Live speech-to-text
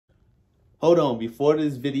Hold on, before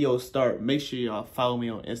this video start, make sure y'all follow me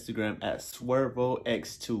on Instagram at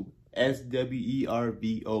SwervoX2.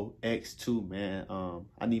 SWERVOX2, man.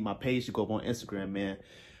 I need my page to go up on Instagram, man.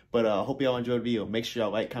 But hope y'all enjoyed the video. Make sure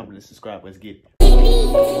y'all like, comment, and subscribe. Let's get it.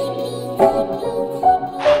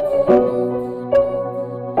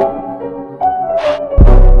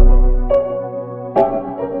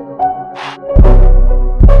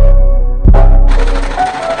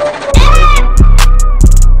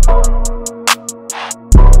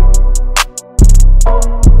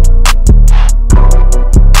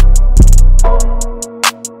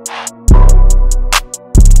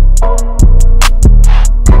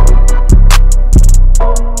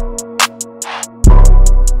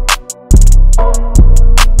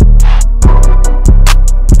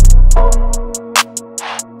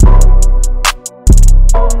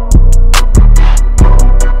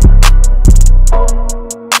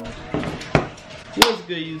 What's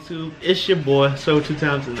good, YouTube? It's your boy Swervo 2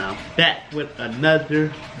 times, and I'm back with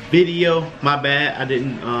another video. My bad, I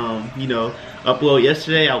didn't upload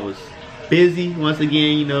yesterday. I was busy once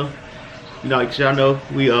again. Like y'all know,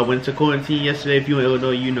 we went to quarantine yesterday. If you're in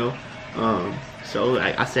Illinois, you know. So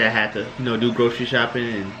I said I had to do grocery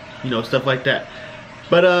shopping and stuff like that.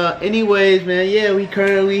 But anyways, man, yeah, we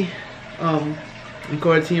currently in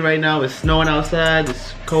quarantine right now. It's snowing outside.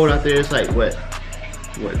 It's cold out there. It's like what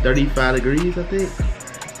 35 degrees, I think.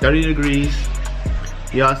 30 degrees.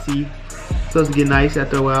 Y'all see? It's supposed to get nice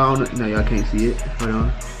after a while. No, y'all can't see it. Hold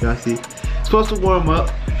on. Y'all see? It's supposed to warm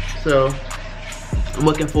up. So I'm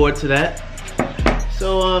looking forward to that.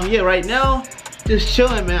 So yeah, right now, just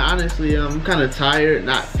chilling, man. Honestly, I'm kind of tired,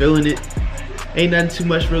 not feeling it. Ain't nothing too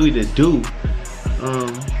much really to do.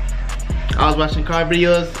 I was watching car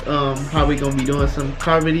videos. Probably gonna be doing some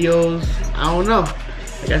car videos. I don't know.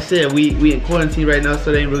 Like I said, we in quarantine right now,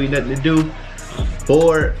 so there ain't really nothing to do. I'm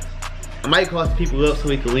bored. I might call some people up so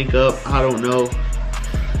we can link up. I don't know.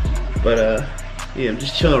 But yeah, I'm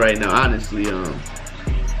just chilling right now, honestly.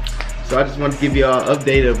 So I just wanted to give y'all an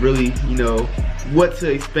update of really, what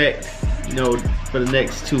to expect, for the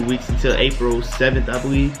next 2 weeks until April 7th, I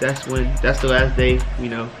believe. That's the last day,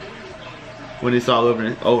 when it's all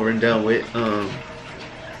over and done with.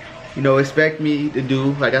 Expect me to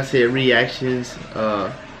do, like I said, reactions.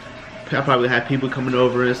 I probably have people coming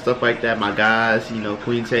over and stuff like that. My guys,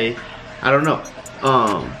 Queen Tay. I don't know.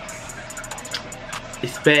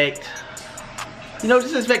 Expect,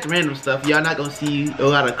 just expect random stuff. Y'all not gonna see a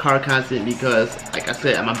lot of car content because, like I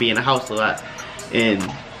said, I'm gonna be in the house a lot. And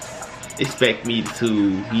expect me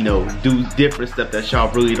to, do different stuff that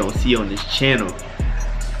y'all really don't see on this channel.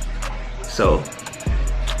 So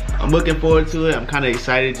I'm looking forward to it. I'm kind of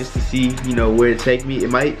excited just to see, where it take me. It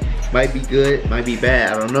might be good, might be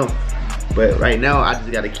bad, I don't know. But right now, I just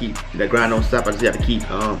gotta keep the grind don't stop. I just gotta keep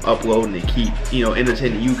uploading and keep,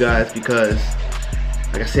 entertaining you guys because,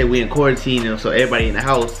 like I said, we in quarantine, so everybody in the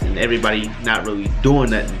house and everybody not really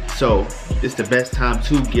doing nothing. So it's the best time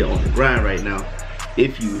to get on the grind right now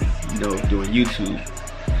if you, doing YouTube.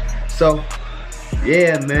 So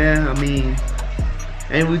yeah, man. I mean,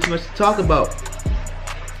 ain't really too much to talk about.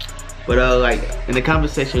 But like in the comment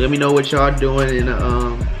section, let me know what y'all doing and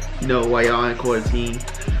while y'all in quarantine.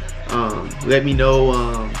 Let me know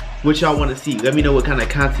what y'all want to see. Let me know what kind of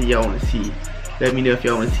content y'all want to see. Let me know if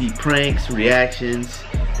y'all want to see pranks, reactions,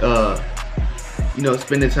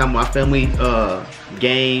 spending time with my family,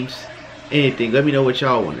 games, anything. Let me know what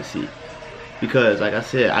y'all want to see. Because like I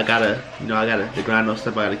said, I gotta the grind on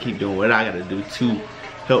stuff. I gotta keep doing what I gotta do to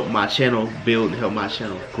help my channel build and help my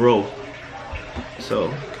channel grow.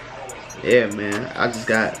 So yeah, man, I just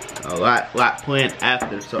got a lot planned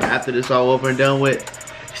after. So after this all over and done with,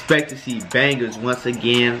 expect to see bangers once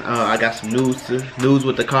again. I got some news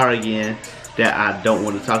with the car again that I don't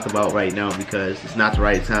want to talk about right now because it's not the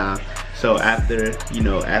right time. So after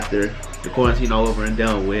the quarantine all over and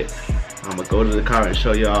done with, I'm gonna go to the car and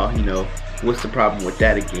show y'all, what's the problem with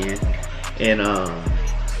that again. And I'm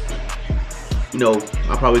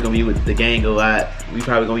probably gonna be with the gang a lot. We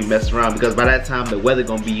probably gonna be messing around because by that time the weather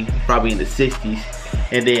gonna be probably in the 60s.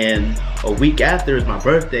 And then a week after is my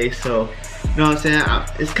birthday, so you know what I'm saying?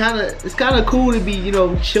 It's kind of cool to be,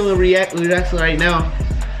 chilling, relaxing right now.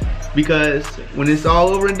 Because when it's all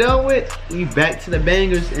over and done with, we back to the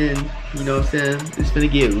bangers, and you know what I'm saying? It's gonna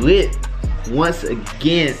get lit once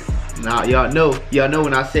again. Now y'all know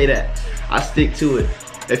when I say that, I stick to it.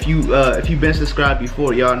 If you've been subscribed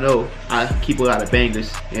before, y'all know I keep a lot of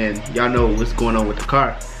bangers, and y'all know what's going on with the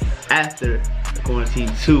car after the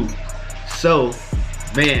quarantine too. So,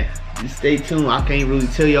 man, just stay tuned. I can't really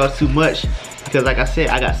tell y'all too much because, like I said,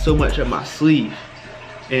 I got so much up my sleeve,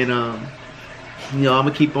 and I'm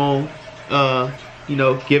gonna keep on you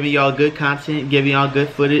know, giving y'all good content, giving y'all good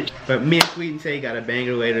footage. But me and Sweet and Tay got a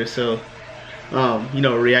banger later, so you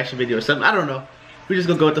know, a reaction video or something. I don't know. We're just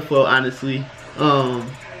gonna go with the flow, honestly.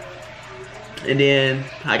 And then,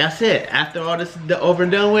 like I said, after all this is over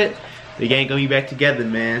and done with, the gang gonna be back together,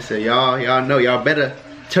 man. So y'all know, y'all better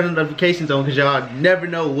turn the notifications on, cause y'all never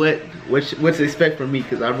know what to expect from me,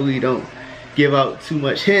 cause I really don't give out too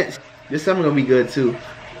much hints. This summer gonna be good too.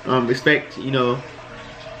 Expect, you know,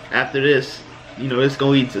 after this, you know, it's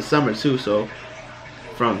gonna lead to summer too. So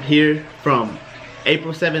from here, from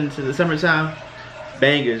April 7th to the summertime,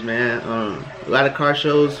 bangers, man. A lot of car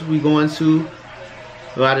shows we going to,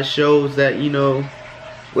 a lot of shows that, you know,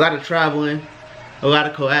 a lot of traveling, a lot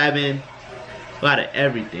of collabing, a lot of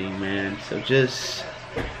everything, man. So just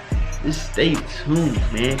stay tuned,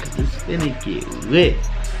 man, cause it's gonna get lit.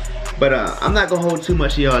 But I'm not gonna hold too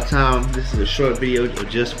much of y'all time. This is a short video of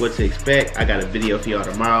just what to expect. I got a video for y'all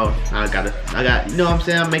tomorrow. I got, you know what I'm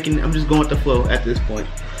saying? I'm just going with the flow at this point.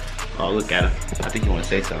 Oh, look at him. I think you wanna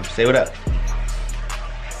say something. Say what up.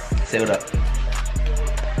 Say what up.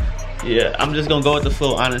 Yeah, I'm just gonna go with the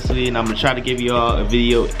flow, honestly, and I'm gonna try to give y'all a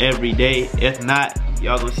video every day. If not,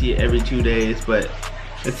 y'all gonna see it every 2 days. But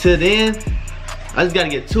until then, I just gotta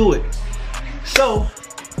get to it. So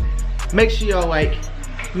make sure y'all like,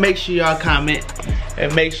 make sure y'all comment,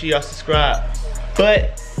 and make sure y'all subscribe.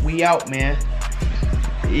 But we out, man.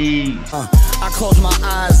 Peace. I close my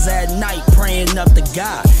eyes at night praying up to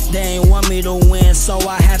God. They ain't want me to win, so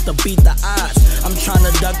I have to beat the odds. I'm trying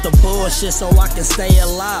to duck the bullshit so I can stay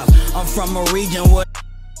alive. I'm from a region where